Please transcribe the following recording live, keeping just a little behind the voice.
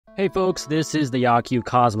Hey folks, this is the Yakyu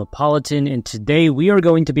Cosmopolitan, and today we are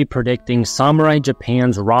going to be predicting Samurai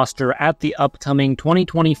Japan's roster at the upcoming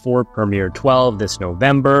 2024 Premier12 this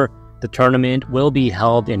November. The tournament will be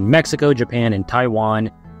held in Mexico, Japan, and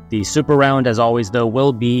Taiwan. The Super Round, as always though,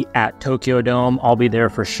 will be at Tokyo Dome. I'll be there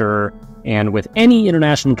for sure. And with any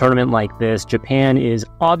international tournament like this, Japan is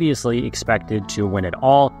obviously expected to win it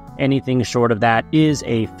all. Anything short of that is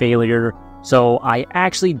a failure. So I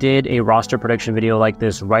actually did a roster prediction video like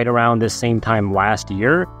this right around this same time last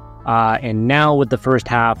year. And now with the first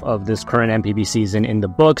half of this current MPB season in the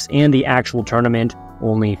books and the actual tournament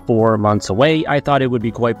only 4 months away, I thought it would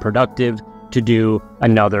be quite productive to do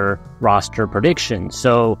another roster prediction.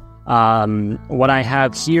 So what I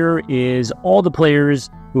have here is all the players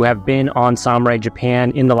who have been on Samurai Japan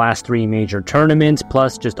in the last 3 major tournaments,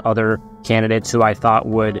 plus just other candidates who I thought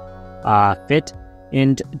would fit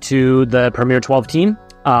into the Premier12 team.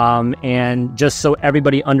 And just so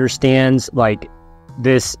everybody understands, like,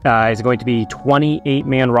 this is going to be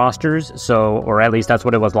 28-man rosters, so, or at least that's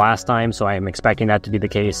what it was last time, so I am expecting that to be the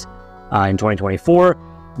case in 2024.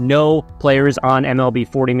 No players on MLB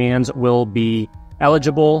 40-mans will be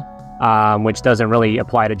eligible, which doesn't really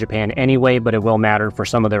apply to Japan anyway, but it will matter for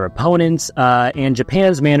some of their opponents. And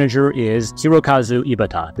Japan's manager is Hirokazu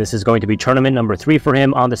Ibata. This is going to be tournament number 3 for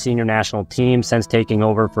him on the senior national team since taking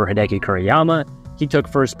over for Hideki Kuriyama. He took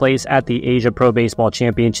first place at the Asia Pro Baseball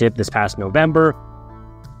Championship this past November,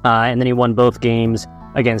 and then he won both games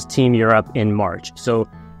against Team Europe in March. So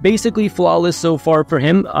basically flawless so far for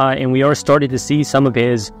him, and we are starting to see some of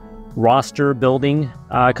his roster building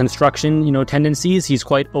construction tendencies. He's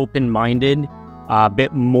quite open-minded, a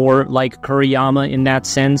bit more like Kuriyama in that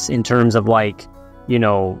sense, in terms of going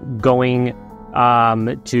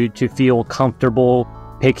to feel comfortable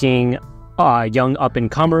picking young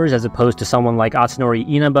up-and-comers as opposed to someone like Atsunori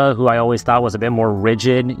Inaba, who I always thought was a bit more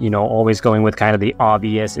rigid, always going with kind of the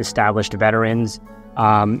obvious established veterans.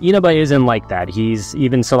 Inaba isn't like that. He's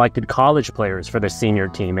even selected college players for the senior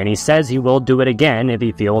team, and he says he will do it again if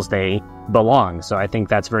he feels they belong. So I think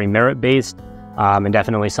that's very merit-based, and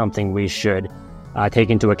definitely something we should take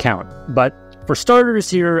into account. But for starters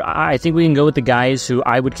here, I think we can go with the guys who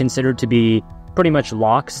I would consider to be pretty much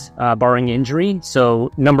locks, barring injury. So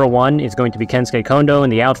number 1 is going to be Kensuke Kondo in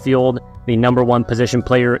the outfield, the number 1 position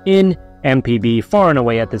player in MPB far and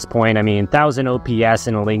away at this point. I mean, 1,000 OPS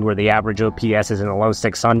in a league where the average OPS is in the low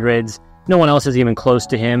 600s. No one else is even close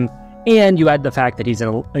to him. And you add the fact that he's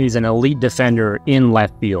an elite defender in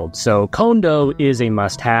left field. So Kondo is a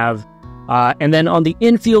must-have. And then on the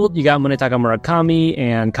infield, you got Munetaka Murakami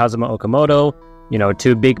and Kazuma Okamoto,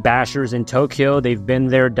 2 big bashers in Tokyo. They've been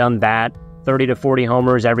there, done that. 30 to 40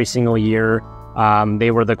 homers every single year. They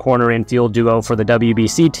were the corner infield duo for the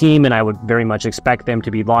WBC team, and I would very much expect them to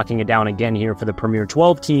be locking it down again here for the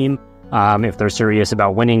Premier12 team, if they're serious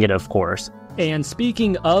about winning it, of course. And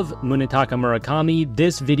speaking of Munetaka Murakami,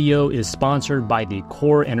 this video is sponsored by the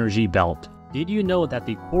Core Energy Belt. Did you know that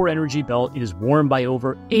the Core Energy Belt is worn by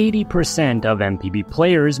over 80% of MPB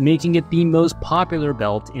players, making it the most popular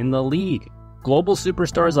belt in the league? Global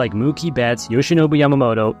superstars like Mookie Betts, Yoshinobu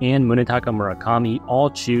Yamamoto, and Munetaka Murakami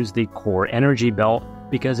all choose the Core Energy Belt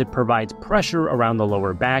because it provides pressure around the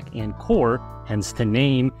lower back and core, hence the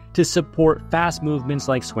name, to support fast movements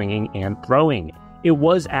like swinging and throwing. It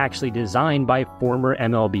was actually designed by former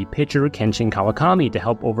MLB pitcher Kenshin Kawakami to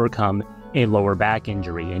help overcome a lower back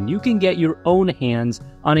injury, and you can get your own hands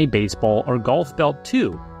on a baseball or golf belt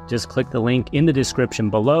too. Just click the link in the description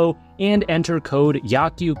below and enter code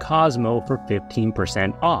YAKYUCOSMO for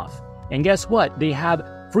 15% off. And guess what? They have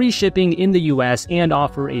free shipping in the US and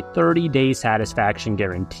offer a 30-day satisfaction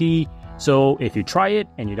guarantee. So if you try it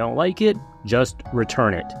and you don't like it, just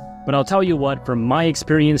return it. But I'll tell you what, from my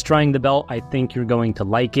experience trying the belt, I think you're going to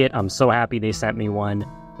like it. I'm so happy they sent me one.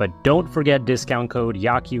 But don't forget discount code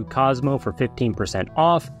YAKYUCOSMO for 15%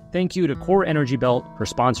 off. Thank you to Core Energy Belt for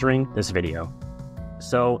sponsoring this video.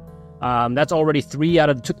 So that's already 3 out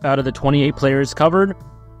of the 28 players covered.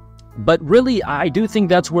 But really, I do think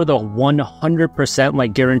that's where the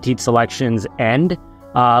 100% guaranteed selections end.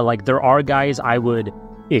 There are guys I would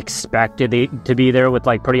expect to be there with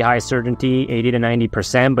pretty high certainty, 80 to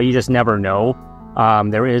 90%, but you just never know.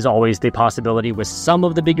 There is always the possibility with some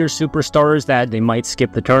of the bigger superstars that they might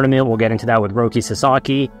skip the tournament. We'll get into that with Roki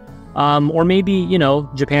Sasaki. Or maybe,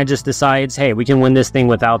 Japan just decides, hey, we can win this thing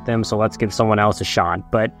without them, so let's give someone else a shot.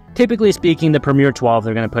 But typically speaking, the Premier12,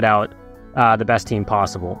 they're going to put out the best team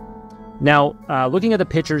possible. Now, looking at the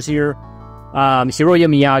pitchers here, Hiroya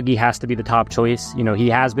Miyagi has to be the top choice. He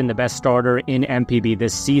has been the best starter in MPB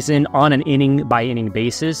this season on an inning-by-inning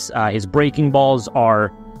basis. His breaking balls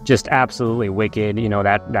are just absolutely wicked.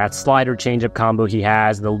 That slider changeup combo he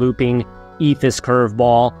has, the looping ethos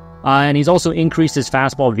curveball, and he's also increased his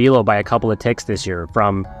fastball velo by a couple of ticks this year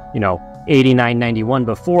from 89, 91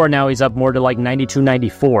 before. Now he's up more to like 92,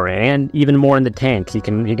 94, and even more in the tank. He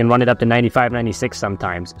can run it up to 95, 96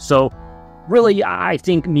 sometimes. So really, I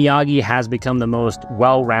think Miyagi has become the most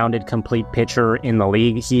well-rounded, complete pitcher in the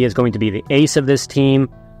league. He is going to be the ace of this team.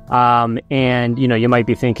 And you might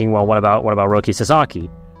be thinking, well, what about Roki Sasaki?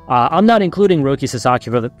 I'm not including Roki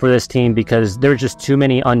Sasaki for this team because there's just too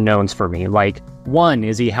many unknowns for me. Like, 1,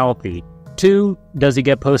 is he healthy? 2, does he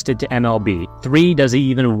get posted to MLB? 3, does he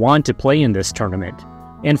even want to play in this tournament?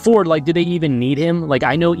 And 4, do they even need him?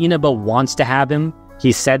 I know Inaba wants to have him.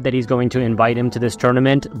 He said that he's going to invite him to this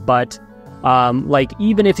tournament, but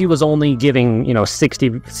even if he was only giving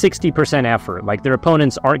 60% effort, their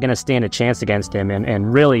opponents aren't going to stand a chance against him.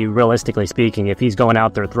 And really, realistically speaking, if he's going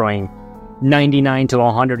out there throwing 99 to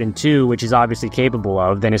 102, which he's obviously capable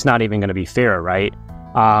of, then it's not even going to be fair, right?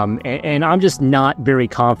 And I'm just not very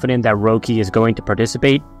confident that Roki is going to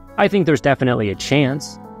participate. I think there's definitely a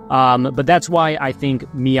chance, but that's why I think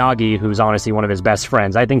Miyagi, who's honestly one of his best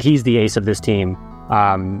friends, I think he's the ace of this team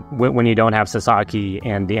when you don't have Sasaki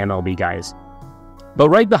and the MLB guys. But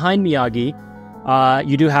right behind Miyagi,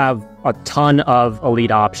 you do have a ton of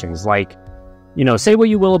elite options. Say what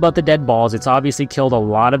you will about the dead balls, it's obviously killed a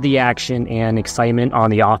lot of the action and excitement on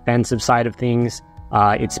the offensive side of things.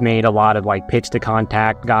 It's made a lot of pitch to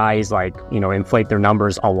contact guys inflate their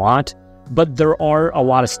numbers a lot. But there are a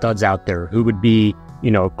lot of studs out there who would be,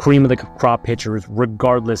 cream of the crop pitchers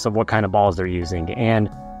regardless of what kind of balls they're using. And,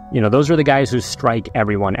 those are the guys who strike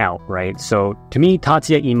everyone out, right? So to me,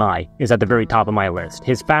 Tatsuya Imai is at the very top of my list.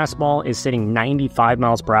 His fastball is sitting 95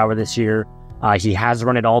 miles per hour this year. He has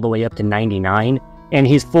run it all the way up to 99, and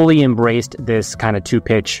he's fully embraced this kind of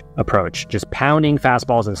two-pitch approach, just pounding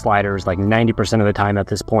fastballs and sliders 90% of the time at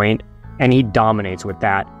this point, and he dominates with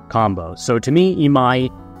that combo. So to me, Imai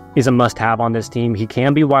is a must-have on this team. He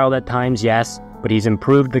can be wild at times, yes, but he's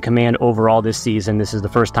improved the command overall this season. This is the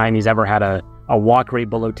first time he's ever had a walk rate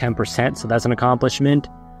below 10%, so that's an accomplishment.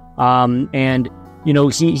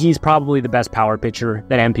 He's probably the best power pitcher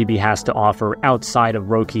that MPB has to offer outside of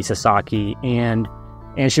Roki Sasaki and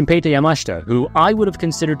Shunpei Yamashita, who I would have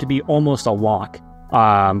considered to be almost a lock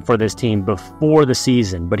for this team before the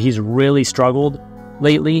season, but he's really struggled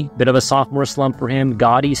lately. Bit of a sophomore slump for him,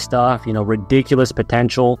 gaudy stuff, ridiculous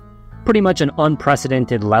potential, pretty much an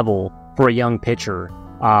unprecedented level for a young pitcher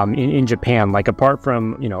in Japan. Apart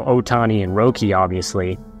from, Otani and Roki,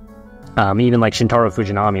 obviously, even Shintaro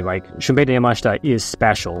Fujinami, Shunpei Yamashita is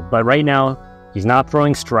special. But right now, he's not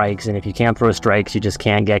throwing strikes, and if you can't throw strikes, you just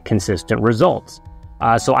can't get consistent results.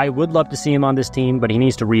 So I would love to see him on this team, but he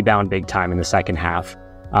needs to rebound big time in the second half,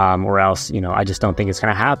 or else, I just don't think it's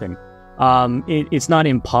going to happen. It's not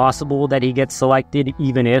impossible that he gets selected,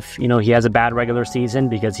 even if, he has a bad regular season,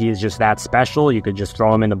 because he is just that special. You could just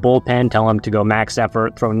throw him in the bullpen, tell him to go max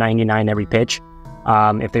effort, throw 99 every pitch,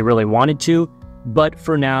 if they really wanted to. But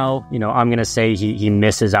for now, I'm going to say he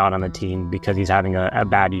misses out on the team because he's having a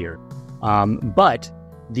bad year. But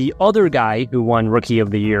the other guy who won Rookie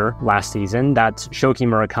of the Year last season, that's Shoki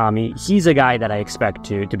Murakami. He's a guy that I expect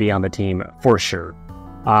to be on the team for sure.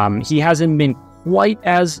 He hasn't been quite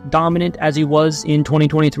as dominant as he was in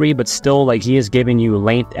 2023, but still, he is giving you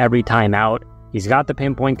length every time out. He's got the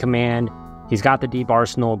pinpoint command. He's got the deep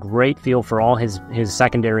arsenal, great feel for all his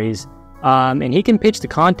secondaries. And he can pitch to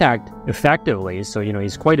contact effectively, so,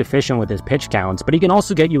 he's quite efficient with his pitch counts, but he can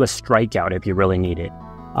also get you a strikeout if you really need it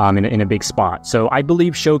in a big spot. So I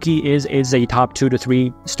believe Shoki is a top 2 to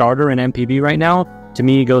 3 starter in MPB right now. To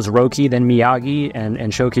me, he goes Roki, then Miyagi, and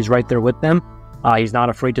Shoki's right there with them. He's not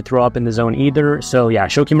afraid to throw up in the zone either. So yeah,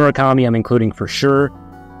 Shoki Murakami I'm including for sure.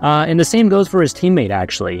 And the same goes for his teammate,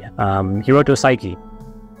 actually, Hiroto Saiki.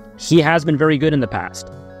 He has been very good in the past,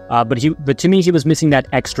 but to me, he was missing that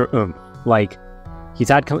extra oomph. He's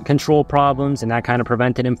had control problems, and that kind of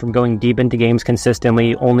prevented him from going deep into games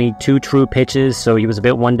consistently. Only 2 true pitches, so he was a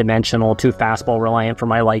bit one-dimensional, too fastball reliant for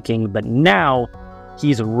my liking. But now,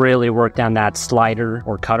 he's really worked on that slider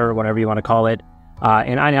or cutter, whatever you want to call it.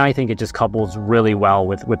 And I think it just couples really well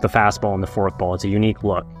with the fastball and the forkball. It's a unique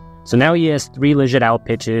look. So now he has 3 legit out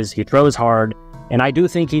pitches. He throws hard. And I do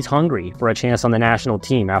think he's hungry for a chance on the national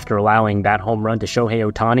team after allowing that home run to Shohei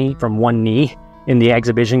Ohtani from one knee in the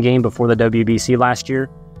exhibition game before the WBC last year,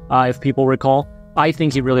 if people recall. I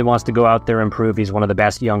think he really wants to go out there and prove he's one of the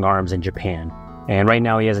best young arms in Japan. And right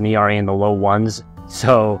now he has an ERA in the low ones.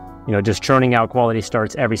 So, just churning out quality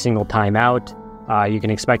starts every single time out. You can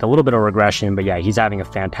expect a little bit of regression, but yeah, he's having a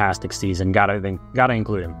fantastic season. Gotta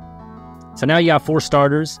include him. So now you got 4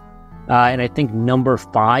 starters, and I think number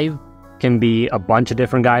 5 can be a bunch of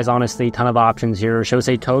different guys, honestly. Ton of options here.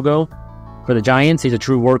 Shosei Togo for the Giants. He's a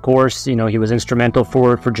true workhorse. You know, he was instrumental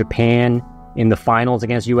for Japan in the finals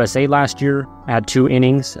against USA last year. Had 2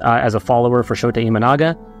 innings as a follower for Shota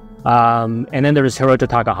Imanaga. And then there's Hirota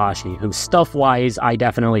Takahashi, who stuff-wise, I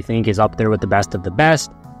definitely think is up there with the best of the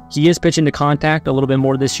best. He is pitching to contact a little bit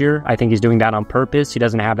more this year. I think he's doing that on purpose. He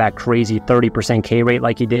doesn't have that crazy 30% K rate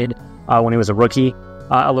like he did when he was a rookie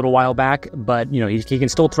a little while back. But, you know, he can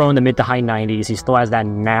still throw in the mid to high 90s. He still has that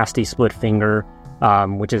nasty split finger,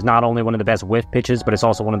 which is not only one of the best whiff pitches, but it's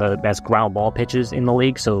also one of the best ground ball pitches in the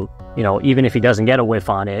league. So, you know, even if he doesn't get a whiff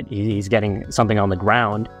on it, he's getting something on the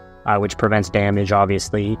ground, which prevents damage,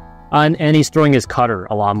 obviously. And he's throwing his cutter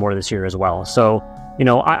a lot more this year as well. So, you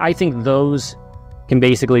know, I think those can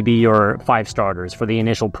basically be your 5 starters for the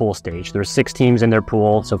initial pool stage. There's 6 teams in their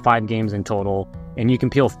pool, so 5 games in total. And you can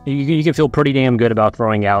feel pretty damn good about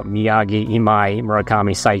throwing out Miyagi, Imai,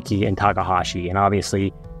 Murakami, Saiki, and Takahashi. And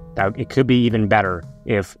obviously, it could be even better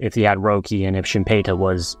if you had Roki and if Shinpeita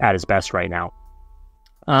was at his best right now.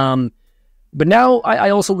 But now I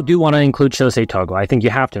also do want to include Shosei Togo. I think you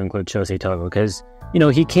have to include Shosei Togo because, you know,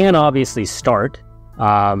 he can obviously start.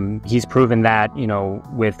 He's proven that, you know,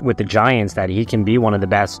 with the Giants that he can be one of the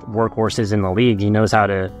best workhorses in the league. He knows how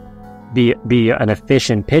to be an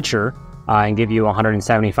efficient pitcher and give you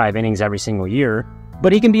 175 innings every single year.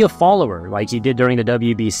 But he can be a follower like he did during the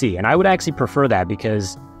WBC. And I would actually prefer that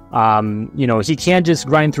because, you know, he can't just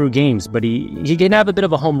grind through games, but he can have a bit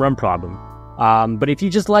of a home run problem. But if you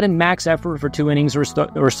just let him max effort for 2 innings or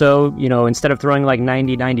so, you know, instead of throwing like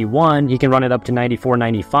 90, 91, he can run it up to 94,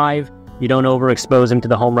 95. You don't overexpose him to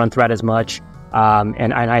the home run threat as much.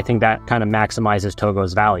 And I think that kind of maximizes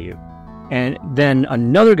Togo's value. And then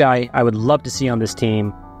another guy I would love to see on this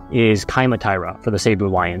team is Kaima Taira for the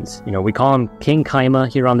Seibu Lions. You know, we call him King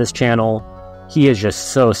Kaima here on this channel. He is just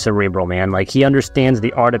so cerebral, man. Like, he understands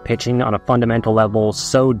the art of pitching on a fundamental level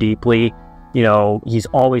so deeply. You know, he's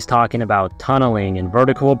always talking about tunneling and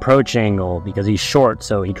vertical approach angle because he's short,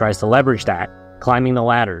 so he tries to leverage that, climbing the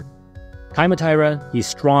ladder. Kaima Taira, he's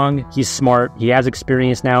strong, he's smart, he has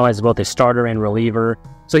experience now as both a starter and reliever,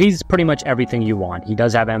 so he's pretty much everything you want. He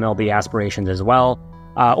does have MLB aspirations as well.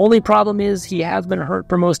 Only problem is he has been hurt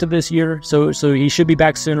for most of this year, so he should be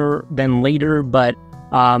back sooner than later, but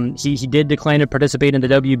he did decline to participate in the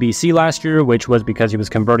WBC last year, which was because he was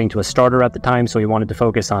converting to a starter at the time, so he wanted to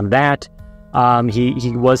focus on that.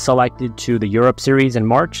 He was selected to the Europe Series in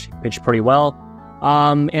March, pitched pretty well.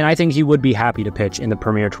 And I think he would be happy to pitch in the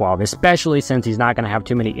Premier 12, especially since he's not going to have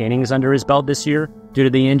too many innings under his belt this year due to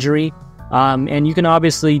the injury. And you can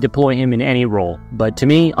obviously deploy him in any role. But to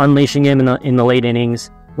me, unleashing him in the late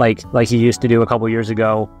innings, like he used to do a couple years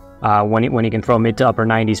ago, when he can throw mid to upper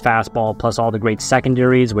 90s fastball, plus all the great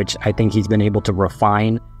secondaries, which I think he's been able to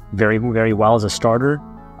refine very, very well as a starter.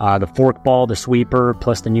 The forkball, the sweeper,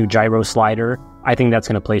 plus the new gyro slider, I think that's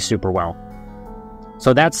going to play super well.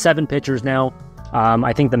 So that's 7 pitchers now.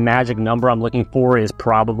 I think the magic number I'm looking for is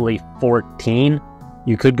probably 14.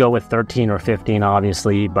 You could go with 13 or 15,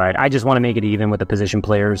 obviously, but I just want to make it even with the position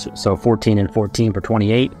players, so 14 and 14 for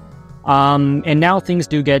 28. And now things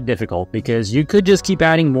do get difficult because you could just keep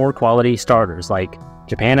adding more quality starters. Like,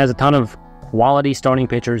 Japan has a ton of quality starting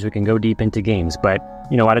pitchers who can go deep into games, but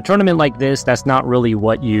you know, at a tournament like this, that's not really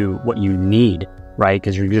what you need, right?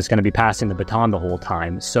 Because you're just going to be passing the baton the whole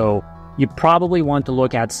time. So you probably want to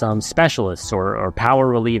look at some specialists or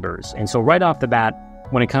power relievers. And so right off the bat,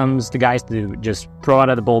 when it comes to guys to just throw out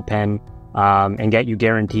of the bullpen and get you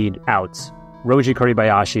guaranteed outs, Roji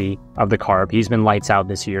Kuribayashi of the Carp, he's been lights out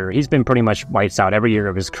this year. He's been pretty much lights out every year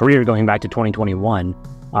of his career going back to 2021.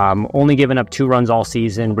 Only given up 2 runs all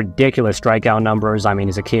season, ridiculous strikeout numbers. I mean,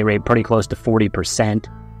 his K rate pretty close to 40%.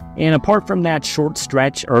 And apart from that short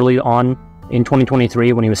stretch early on in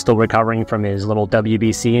 2023 when he was still recovering from his little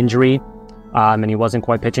WBC injury, and he wasn't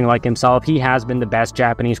quite pitching like himself, he has been the best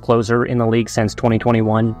Japanese closer in the league since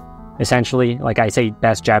 2021, essentially. Like, I say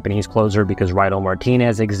best Japanese closer because Raito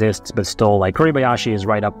Martinez exists, but still, like, Kuribayashi is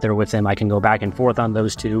right up there with him. I can go back and forth on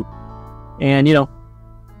those two. And, you know,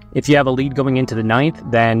 if you have a lead going into the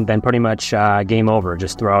 9th, then pretty much game over.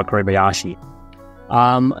 Just throw out Kuribayashi.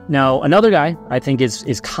 Now, another guy I think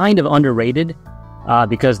is kind of underrated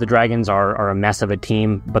because the Dragons are a mess of a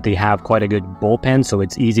team, but they have quite a good bullpen, so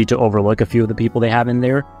it's easy to overlook a few of the people they have in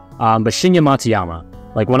there. But Shinya Matsuyama.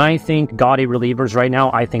 Like, when I think gaudy relievers right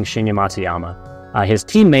now, I think Shinya Matsuyama. His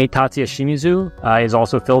teammate, Tatsuya Shimizu, is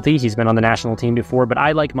also filthy. He's been on the national team before, but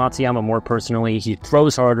I like Matsuyama more personally. He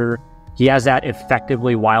throws harder. He has that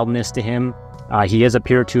effectively wildness to him. He is a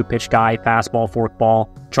pure two-pitch guy, fastball, forkball,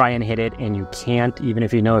 try and hit it, and you can't, even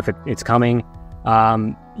if you know if it's coming.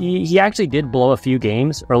 He actually did blow a few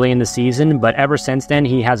games early in the season, but ever since then,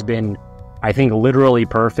 he has been, I think, literally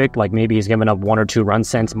perfect. Like maybe he's given up 1 or 2 runs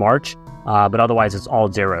since March, but otherwise it's all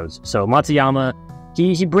zeros. So Matsuyama,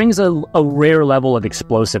 he brings a rare level of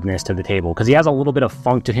explosiveness to the table because he has a little bit of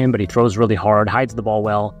funk to him, but he throws really hard, hides the ball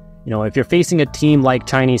well. If you're facing a team like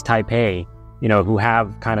Chinese Taipei, who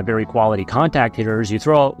have kind of very quality contact hitters, you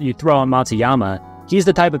throw out Matsuyama. He's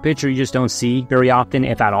the type of pitcher you just don't see very often,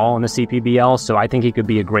 if at all, in the CPBL. So I think he could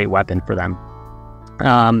be a great weapon for them.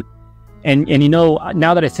 And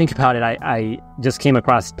now that I think about it, I just came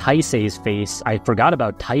across Taisei's face. I forgot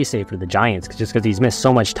about Taisei for the Giants just because he's missed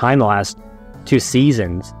so much time the last 2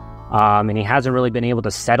 seasons. And he hasn't really been able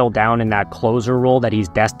to settle down in that closer role that he's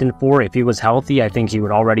destined for. If he was healthy, I think he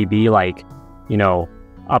would already be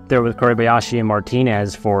up there with Kobayashi and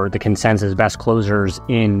Martinez for the consensus best closers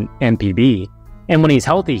in MPB. And when he's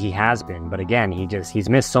healthy, he has been. But again, he's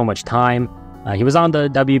missed so much time. He was on the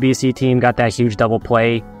WBC team, got that huge double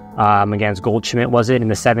play against Goldschmidt, was it, in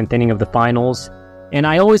the 7th inning of the finals. And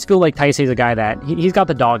I always feel like Taisei's a guy that he's got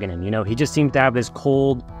the dog in him. He just seems to have this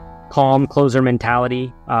cold, calm closer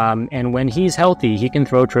mentality. And when he's healthy, he can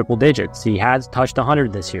throw triple digits. He has touched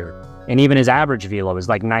 100 this year. And even his average velo is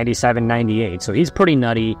like 97, 98. So he's pretty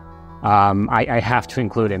nutty. I have to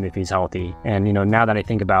include him if he's healthy. And, now that I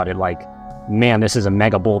think about it, man, this is a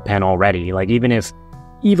mega bullpen already.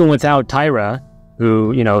 Even without Taira,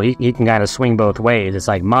 who, he can kind of swing both ways. It's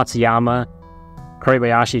like Matsuyama,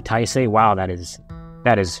 Kobayashi, Taisei. Wow, that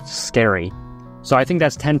is scary. So I think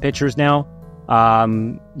that's 10 pitchers now.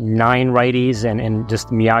 9 righties and just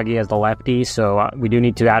Miyagi as the lefty. So we do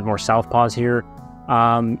need to add more southpaws here.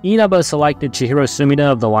 Inaba selected Chihiro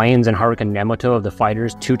Sumida of the Lions and Haruka Nemoto of the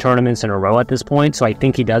Fighters 2 tournaments in a row at this point. So I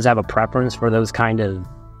think he does have a preference for those kind of,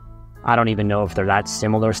 I don't even know if they're that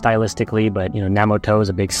similar stylistically, but, Nemoto is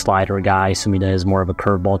a big slider guy. Sumida is more of a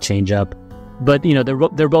curveball changeup. But,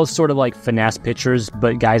 they're both sort of like finesse pitchers,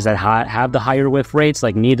 but guys that have the higher whiff rates.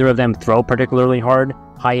 Neither of them throw particularly hard,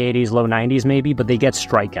 high 80s, low 90s maybe, but they get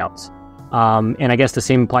strikeouts. And I guess the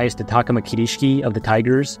same applies to Takuma Kirishiki of the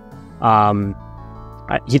Tigers.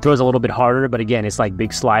 He throws a little bit harder, but again, it's like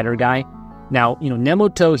big slider guy. Now,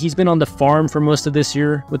 Nemoto, he's been on the farm for most of this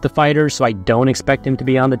year with the Fighters, so I don't expect him to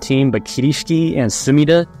be on the team, but Kirishiki and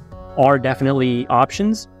Sumida are definitely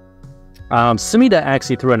options. Sumida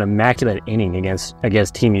actually threw an immaculate inning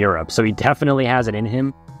against Team Europe, so he definitely has it in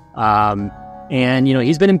him. And,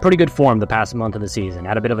 he's been in pretty good form the past month of the season.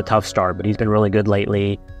 Had a bit of a tough start, but he's been really good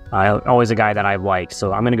lately. Always a guy that I've liked,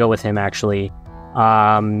 so I'm going to go with him, actually.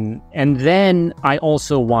 And then I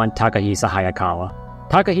also want Takahisa Hayakawa.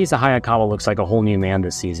 Takahisa Hayakawa looks like a whole new man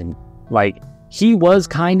this season. He was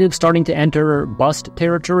kind of starting to enter bust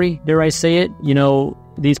territory, dare I say it,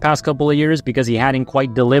 these past couple of years, because he hadn't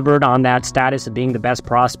quite delivered on that status of being the best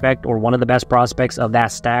prospect or one of the best prospects of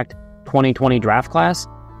that stacked 2020 draft class.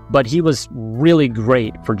 But he was really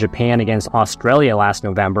great for Japan against Australia last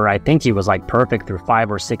November. I think he was perfect through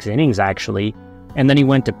 5 or 6 innings, actually. And then he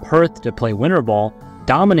went to Perth to play winter ball,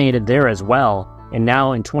 dominated there as well. And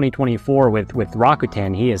now in 2024 with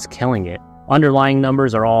Rakuten, he is killing it. Underlying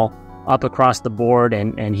numbers are all up across the board,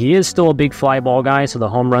 and he is still a big fly ball guy, so the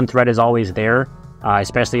home run threat is always there,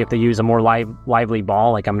 especially if they use a more lively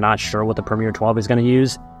ball. I'm not sure what the Premier 12 is going to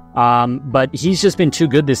use. But he's just been too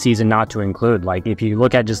good this season not to include. If you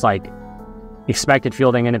look at just expected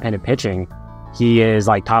fielding independent pitching, he is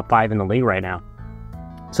top 5 in the league right now.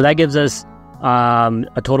 So that gives us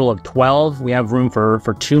a total of 12. We have room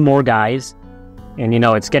for 2 more guys. And,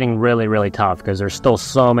 it's getting really, really tough because there's still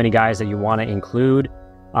so many guys that you want to include.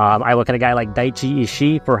 I look at a guy like Daichi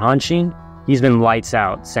Ishii for Hanshin. He's been lights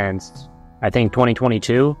out since, I think,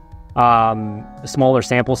 2022. A smaller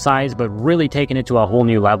sample size, but really taking it to a whole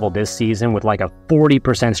new level this season with a 40%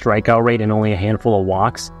 strikeout rate and only a handful of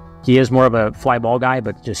walks. He is more of a fly ball guy,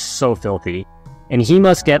 but just so filthy. And he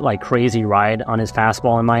must get crazy ride on his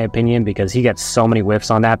fastball, in my opinion, because he gets so many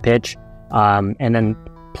whiffs on that pitch. And then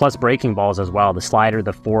plus breaking balls as well. The slider,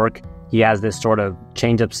 the fork, he has this sort of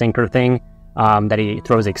changeup sinker thing that he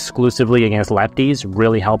throws exclusively against lefties,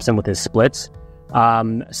 really helps him with his splits.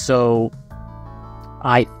 So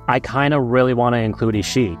I kind of really want to include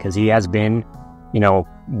Ishii because he has been,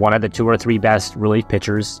 one of the 2 or 3 best relief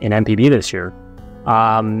pitchers in MPB this year.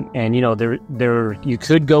 And there you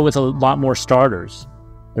could go with a lot more starters.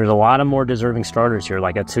 There's a lot of more deserving starters here,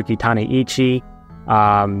 like Atsuki Taneichi.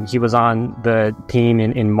 He was on the team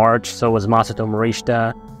in March, so was Masato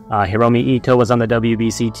Morishita. Hiromi Ito was on the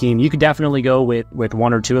WBC team. You could definitely go with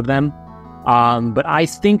 1 or 2 of them. But I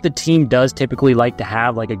think the team does typically like to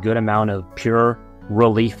have like a good amount of pure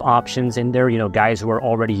relief options in there, guys who are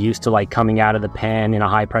already used to like coming out of the pen in a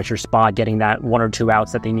high pressure spot, getting that 1 or 2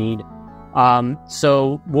 outs that they need.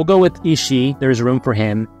 So we'll go with Ishii. There's room for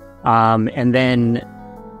him. And then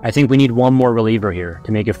I think we need one more reliever here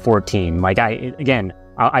to make it 14. Like I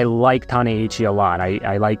like Taneichi a lot.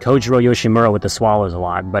 I like Kojiro Yoshimura with the Swallows a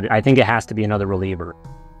lot, but I think it has to be another reliever.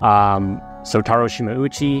 So Taro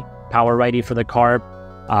Shimauchi, power righty for the Carp.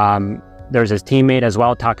 There's his teammate as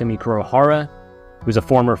well, Takumi Kurohara, who's a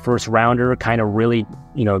former first rounder, kind of really,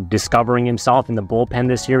 discovering himself in the bullpen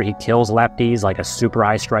this year. He kills lefties, like a super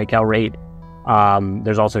high strikeout rate.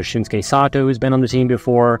 There's also Shunsuke Sato, who's been on the team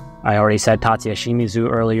before. I already said Tatsuya Shimizu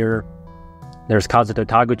earlier. There's Kazuto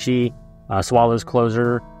Taguchi, Swallows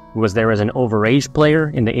closer, who was there as an overage player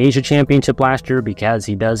in the Asia Championship last year because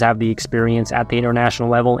he does have the experience at the international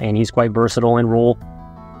level and he's quite versatile in role.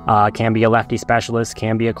 Can be a lefty specialist,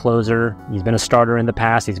 can be a closer. He's been a starter in the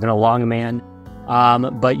past. He's been a long man.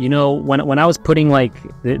 But when I was putting like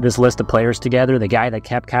this list of players together, the guy that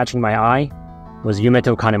kept catching my eye was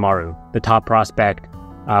Yumeto Kanemaru, the top prospect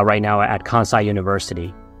right now at Kansai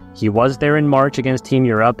University. He was there in March against Team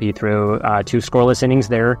Europe. He threw 2 scoreless innings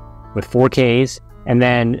there with 4 Ks. And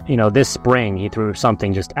then, this spring, he threw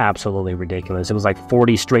something just absolutely ridiculous. It was like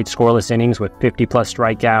 40 straight scoreless innings with 50 plus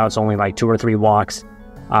strikeouts, only like 2 or 3 walks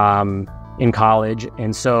in college.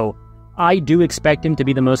 And so I do expect him to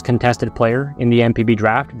be the most contested player in the MPB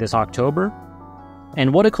draft this October.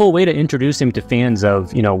 And what a cool way to introduce him to fans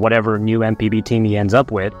of, whatever new MPB team he ends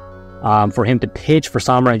up with, for him to pitch for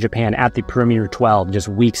Samurai Japan at the Premier 12 just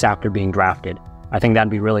weeks after being drafted. I think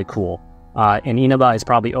that'd be really cool. And Inaba is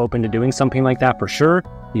probably open to doing something like that for sure.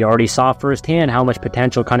 He already saw firsthand how much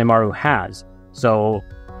potential Kanemaru has. So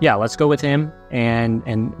yeah, let's go with him.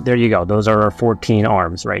 And there you go. Those are our 14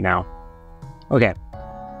 arms right now. Okay,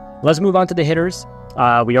 let's move on to the hitters.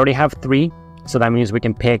 We already have 3. So that means we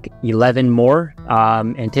can pick 11 more.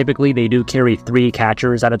 And typically they do carry 3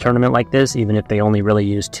 catchers at a tournament like this, even if they only really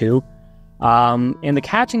use 2. And the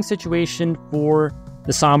catching situation for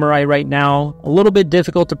the Samurai right now, a little bit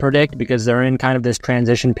difficult to predict because they're in kind of this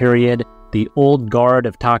transition period. The old guard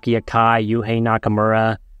of Takiya Kai, Yuhei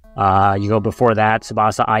Nakamura, you go before that,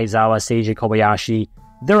 Tsubasa Aizawa, Seiji Kobayashi,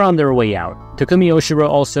 they're on their way out. Takumi Oshiro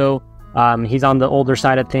also, he's on the older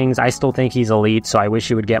side of things. I still think he's elite, so I wish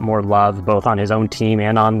he would get more love, both on his own team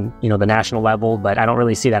and on, the national level, but I don't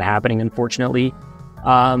really see that happening, unfortunately.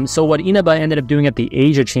 So what Inaba ended up doing at the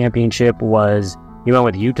Asia Championship was he went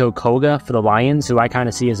with Yuto Koga for the Lions, who I kind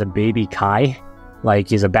of see as a baby Kai. Like,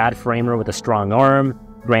 he's a bad framer with a strong arm.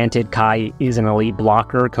 Granted, Kai is an elite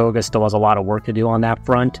blocker. Koga still has a lot of work to do on that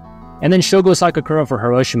front. And then Shogo Sakakura for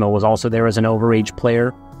Hiroshima was also there as an overage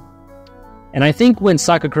player. And I think when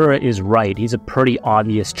Sakakura is right, he's a pretty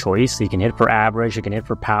obvious choice. He can hit for average, he can hit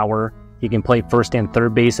for power, he can play first and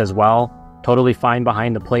third base as well. Totally fine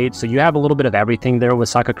behind the plate. So you have a little bit of everything there with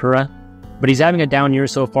Sakakura. But he's having a down year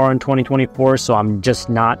so far in 2024, so I'm just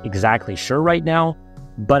not exactly sure right now.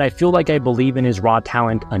 But I feel like I believe in his raw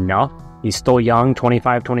talent enough. He's still young,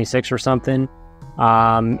 25, 26 or something.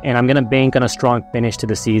 And I'm going to bank on a strong finish to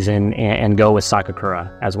the season and go with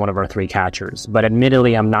Sakakura as one of our 3 catchers. But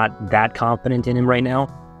admittedly, I'm not that confident in him right now.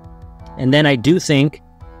 And then I do think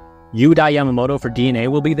Yudai Yamamoto for DNA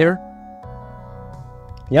will be there.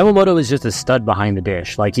 Yamamoto is just a stud behind the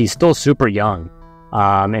dish. Like, he's still super young.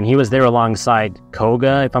 And he was there alongside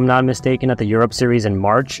Koga, if I'm not mistaken, at the Europe Series in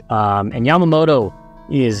March. And Yamamoto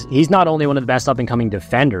he's not only one of the best up-and-coming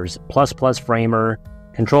defenders, plus framer,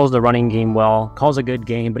 controls the running game well, calls a good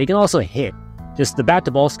game, but he can also hit. Just the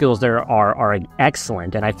bat-to-ball skills there are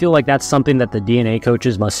excellent, and I feel like that's something that the DNA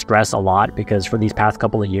coaches must stress a lot, because for these past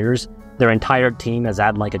couple of years, their entire team has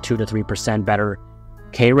had like a 2 to 3% better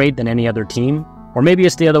K rate than any other team. Or maybe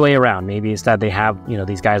it's the other way around. Maybe it's that they have,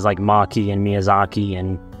 these guys like Maki and Miyazaki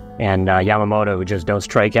and Yamamoto who just don't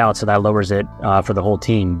strike out, so that lowers it for the whole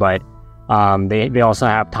team. But they also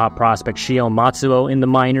have top prospect Shio Matsuo in the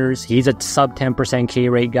minors. He's a sub 10% K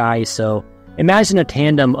rate guy, so imagine a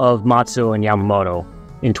tandem of Matsuo and Yamamoto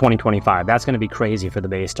in 2025. That's going to be crazy for the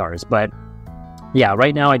Bay Stars. But yeah,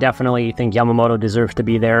 right now I definitely think Yamamoto deserves to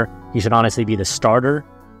be there. He should honestly be the starter.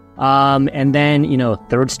 And then,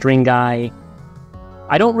 third string guy,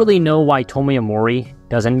 I don't really know why Tomoya Mori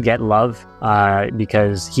doesn't get love,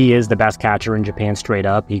 because he is the best catcher in Japan straight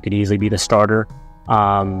up. He could easily be the starter.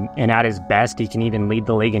 And at his best, he can even lead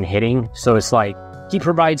the league in hitting. So it's like, he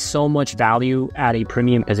provides so much value at a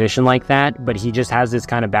premium position like that, but he just has this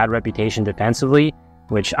kind of bad reputation defensively,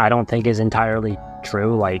 which I don't think is entirely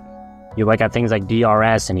true. Like, You look at things like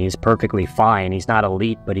DRS, and he's perfectly fine. He's not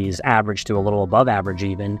elite, but he's average to a little above average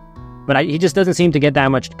even. But he just doesn't seem to get that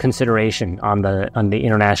much consideration on the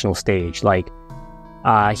international stage. Like,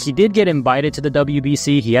 he did get invited to the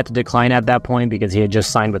WBC. He had to decline at that point because he had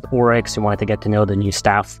just signed with Oryx. He wanted to get to know the new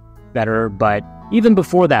staff better. But even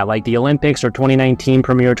before that, like the Olympics or 2019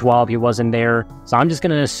 Premier 12, he wasn't there. So I'm just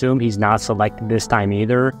going to assume he's not selected this time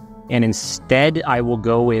either. And instead, I will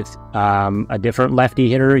go with a different lefty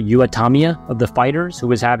hitter, Yu Tamiya of the Fighters,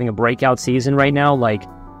 who is having a breakout season right now. Like,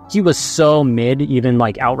 he was so mid, even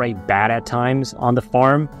like outright bad at times on the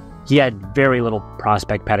farm. He had very little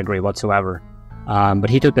prospect pedigree whatsoever. But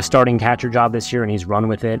he took the starting catcher job this year, and he's run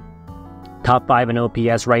with it. Top 5 in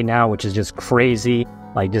OPS right now, which is just crazy.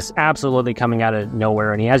 Like, just absolutely coming out of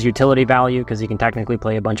nowhere. And he has utility value because he can technically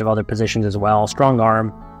play a bunch of other positions as well. Strong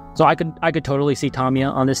arm. So I could totally see Tamiya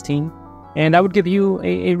on this team. And that would give you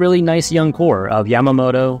a really nice young core of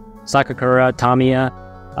Yamamoto, Sakakura, Tamiya.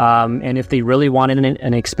 And if they really wanted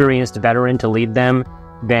an experienced veteran to lead them,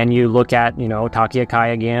 then you look at, Taki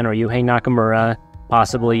Akai again, or Yuhei Nakamura,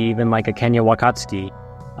 possibly even like a Kenya Wakatsuki.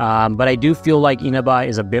 But I do feel like Inaba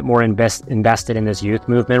is a bit more invested in this youth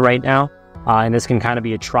movement right now. And this can kind of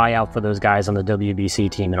be a tryout for those guys on the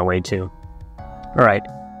WBC team in a way too. All right.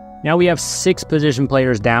 Now we have 6 position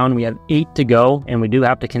players down. We have 8 to go, and we do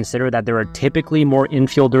have to consider that there are typically more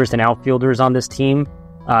infielders than outfielders on this team.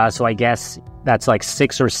 So I guess that's like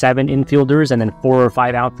 6 or 7 infielders and then 4 or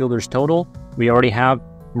 5 outfielders total. We already have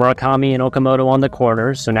Murakami and Okamoto on the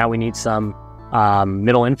corners, so now we need some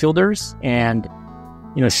middle infielders. And,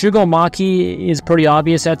 Shugo Maki is pretty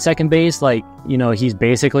obvious at second base. Like, he's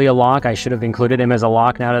basically a lock. I should have included him as a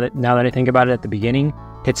lock now that I think about it at the beginning.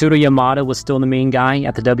 Tetsuro Yamada was still the main guy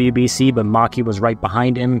at the WBC, but Maki was right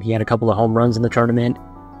behind him. He had a couple of home runs in the tournament.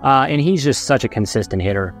 And he's just such a consistent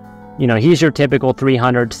hitter. He's your typical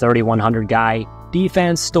 300, 3,100 guy.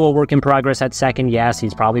 Defense, still a work in progress at second. Yes,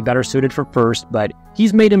 he's probably better suited for first, but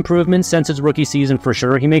he's made improvements since his rookie season for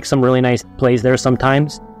sure. He makes some really nice plays there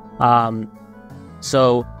sometimes.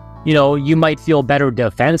 So, you might feel better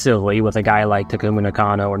defensively with a guy like Takuma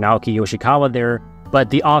Nakano or Naoki Yoshikawa there,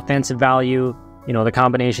 but the offensive value, the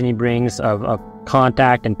combination he brings of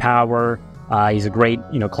contact and power, he's a great,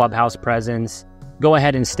 clubhouse presence. Go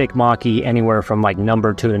ahead and stick Maki anywhere from like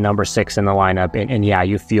number 2 to number 6 in the lineup, and yeah,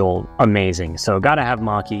 you feel amazing. So gotta have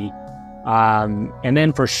Maki. And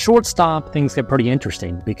then for shortstop, things get pretty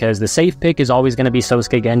interesting because the safe pick is always going to be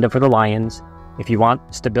Sosuke Genda for the Lions. If you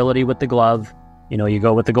want stability with the glove, you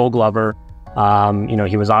go with the Gold Glover.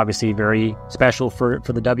 He was obviously very special for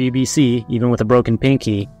the WBC, even with a broken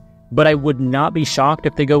pinky. But I would not be shocked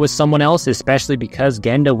if they go with someone else, especially because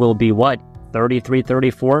Genda will be, 33,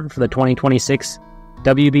 34 for the 2026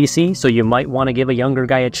 WBC? So you might want to give a younger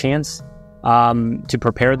guy a chance to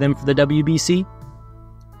prepare them for the WBC.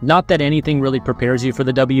 Not that anything really prepares you for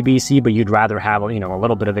the WBC, but you'd rather have, a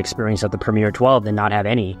little bit of experience at the Premier 12 than not have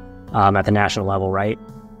any at the national level, right?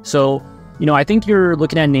 So, I think you're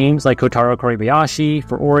looking at names like Kotaro Koribayashi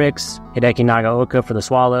for Oryx, Hideki Nagaoka for the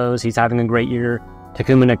Swallows. He's having a great year.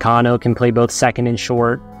 Takuma Nakano can play both second and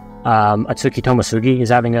short. Atsuki Tomosugi is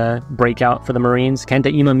having a breakout for the Marines.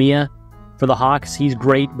 Kenta Imamiya for the Hawks. He's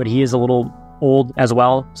great, but he is a little old as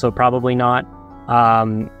well, so probably not,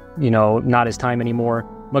 not his time anymore.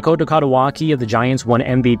 Makoto Katawaki of the Giants won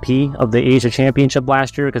MVP of the Asia Championship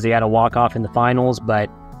last year because he had a walk-off in the finals, but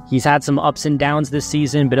he's had some ups and downs this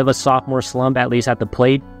season, bit of a sophomore slump, at least at the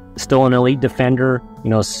plate. Still an elite defender,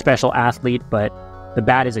 special athlete, but the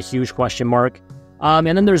bat is a huge question mark. And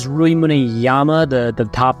then there's Rui Muneyama, the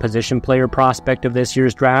top position player prospect of this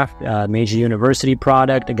year's draft, Meiji University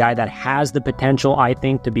product, a guy that has the potential, I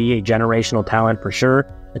think, to be a generational talent for sure,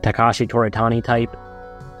 a Takashi Toritani type.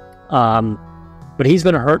 But he's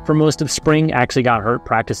been hurt for most of spring, actually got hurt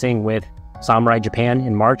practicing with Samurai Japan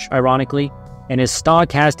in March, ironically, and his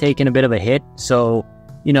stock has taken a bit of a hit, so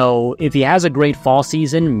if he has a great fall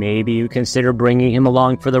season, maybe you consider bringing him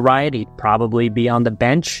along for the ride. He'd probably be on the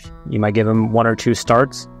bench. You might give him 1 or 2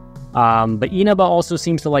 starts. But Inaba also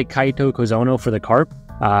seems to like Kaito Kozono for the Carp.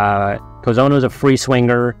 Kozono's a free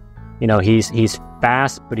swinger. He's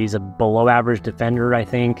fast, but he's a below average defender, I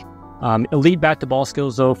think. Elite bat-to-ball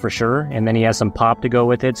skills, though, for sure. And then he has some pop to go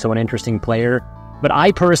with it, so an interesting player. But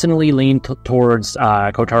I personally lean towards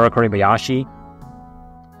Kotaro Koribayashi.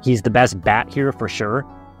 He's the best bat here for sure.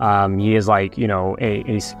 He is like,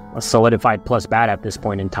 a solidified plus bat at this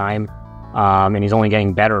point in time. And he's only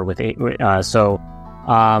getting better with it. He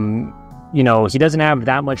doesn't have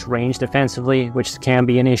that much range defensively, which can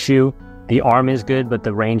be an issue. The arm is good, but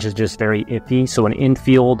the range is just very iffy. So an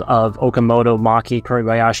infield of Okamoto, Maki,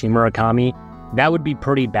 Koribayashi, Murakami that would be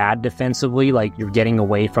pretty bad defensively. Like, you're getting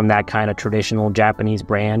away from that kind of traditional Japanese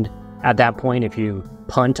brand at that point if you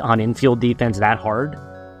punt on infield defense that hard.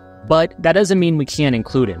 But that doesn't mean we can't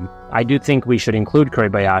include him. I do think we should include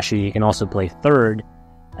Kuribayashi. He can also play third.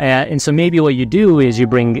 And so maybe what you do is you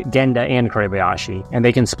bring Genda and Kuribayashi, and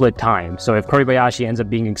they can split time. So if Kuribayashi ends up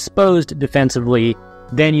being exposed defensively,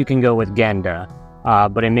 then you can go with Genda.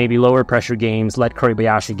 But in maybe lower pressure games, let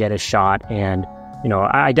Kuribayashi get a shot. And,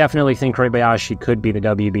 I definitely think Kuribayashi could be the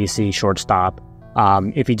WBC shortstop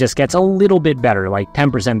if he just gets a little bit better, like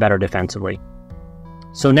 10% better defensively.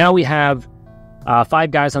 So now we have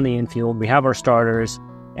 5 guys on the infield. We have our starters.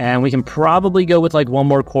 And we can probably go with like one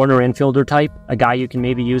more corner infielder type, a guy you can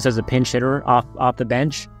maybe use as a pinch hitter off the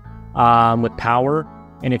bench with power.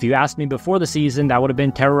 And if you asked me before the season, that would have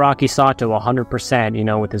been Teraraki Sato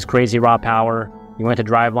 100%, with his crazy raw power. He went to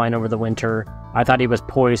Driveline over the winter. I thought he was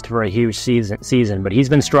poised for a huge season, but he's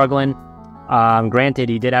been struggling. Granted,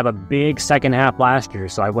 he did have a big second half last year,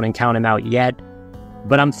 so I wouldn't count him out yet.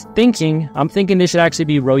 But I'm thinking this should actually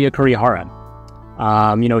be Roya Kurihara.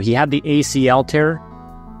 He had the ACL tear,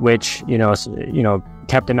 which,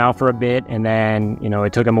 kept him out for a bit, and then,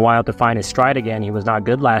 it took him a while to find his stride again. He was not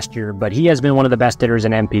good last year, but he has been one of the best hitters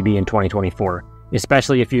in MPB in 2024,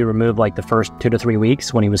 especially if you remove, like, the first 2 to 3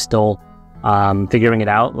 weeks when he was still figuring it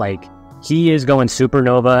out. Like, he is going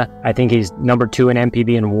supernova. I think he's number 2 in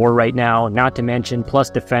MPB in WAR right now, not to mention plus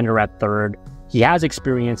defender at third. He has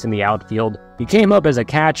experience in the outfield. He came up as a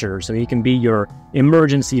catcher, so he can be your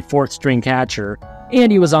emergency 4th-string catcher.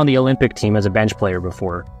 And he was on the Olympic team as a bench player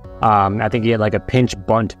before. I think he had like a pinch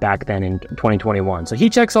bunt back then in 2021. So he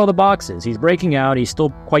checks all the boxes. He's breaking out. He's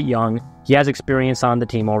still quite young. He has experience on the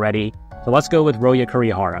team already. So let's go with Roya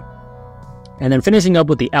Kurihara. And then finishing up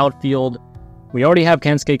with the outfield, we already have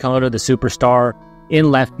Kensuke Konoda, the superstar,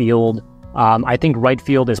 in left field. I think right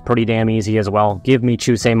field is pretty damn easy as well. Give me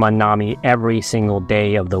Chusei Manami every single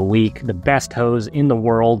day of the week. The best hose in the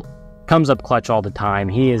world. Comes up clutch all the time.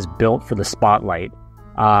 He is built for the spotlight.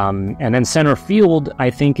 And then center field,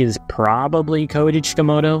 I think, is probably Koji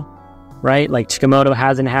Chikamoto, right? Like, Chikamoto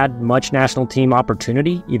hasn't had much national team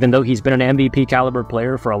opportunity, even though he's been an MVP caliber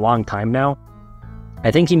player for a long time now.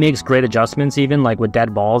 I think he makes great adjustments, even like with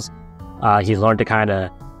dead balls. He's learned to kind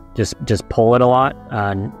of just pull it a lot,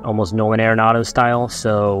 almost Nolan Arenado style.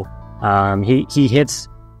 So he hits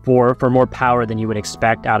for more power than you would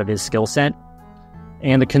expect out of his skill set.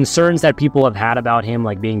 And the concerns that people have had about him,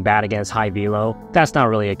 like being bad against high velo, that's not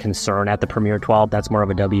really a concern at the Premier 12. That's more of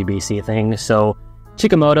a WBC thing. So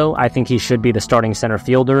Chikamoto, I think he should be the starting center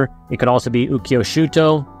fielder. It could also be Ukyo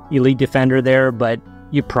Shuto, elite defender there, but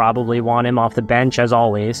you probably want him off the bench as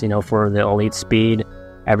always, for the elite speed.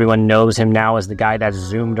 Everyone knows him now as the guy that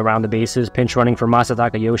zoomed around the bases, pinch running for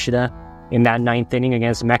Masataka Yoshida in that 9th inning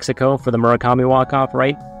against Mexico for the Murakami walk-off,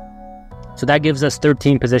 right? So that gives us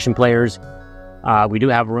 13 position players. We do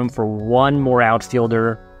have room for one more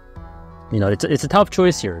outfielder. It's a tough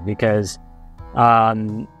choice here because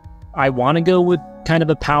I want to go with kind of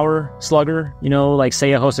a power slugger, like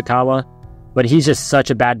Seiya Hosokawa, but he's just such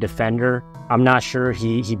a bad defender. I'm not sure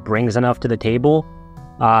he brings enough to the table.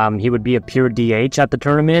 He would be a pure DH at the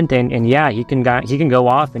tournament, and yeah, he can go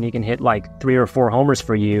off and he can hit like 3 or 4 homers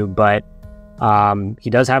for you, but he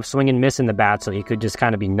does have swing and miss in the bat, so he could just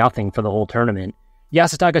kind of be nothing for the whole tournament.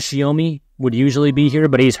 Yasutaka Shiomi would usually be here,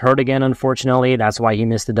 but he's hurt again, unfortunately. That's why he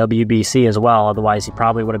missed the WBC as well. Otherwise, he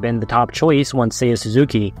probably would have been the top choice once Seiya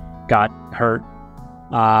Suzuki got hurt.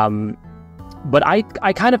 But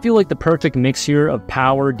I kind of feel like the perfect mix here of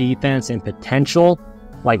power, defense, and potential,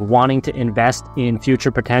 like wanting to invest in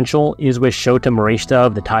future potential, is with Shota Morishita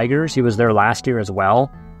of the Tigers. He was there last year as well.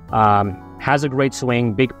 Has a great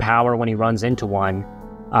swing, big power when he runs into one.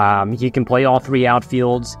 He can play all 3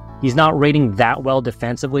 outfields. He's not rating that well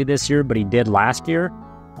defensively this year, but he did last year.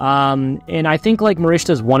 And I think like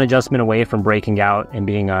Morishita's one adjustment away from breaking out and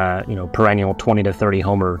being a perennial 20 to 30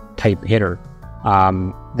 homer type hitter.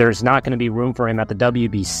 There's not going to be room for him at the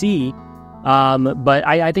WBC, but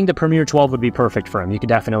I think the Premier 12 would be perfect for him. You could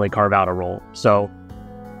definitely carve out a role. So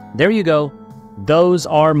there you go. Those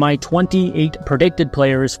are my 28 predicted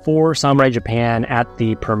players for Samurai Japan at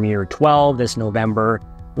the Premier 12 this November.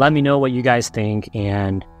 Let me know what you guys think,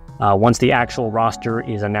 and once the actual roster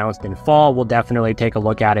is announced in fall, we'll definitely take a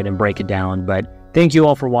look at it and break it down. But thank you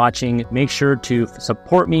all for watching. Make sure to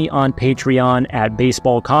support me on Patreon at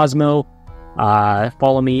Baseball Cosmo.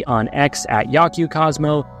 Follow me on X at Yakyu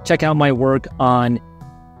Cosmo. Check out my work on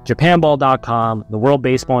JapanBall.com, the World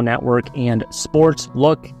Baseball Network, and Sports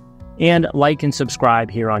Look. And like and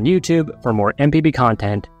subscribe here on YouTube for more MPB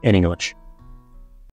content in English.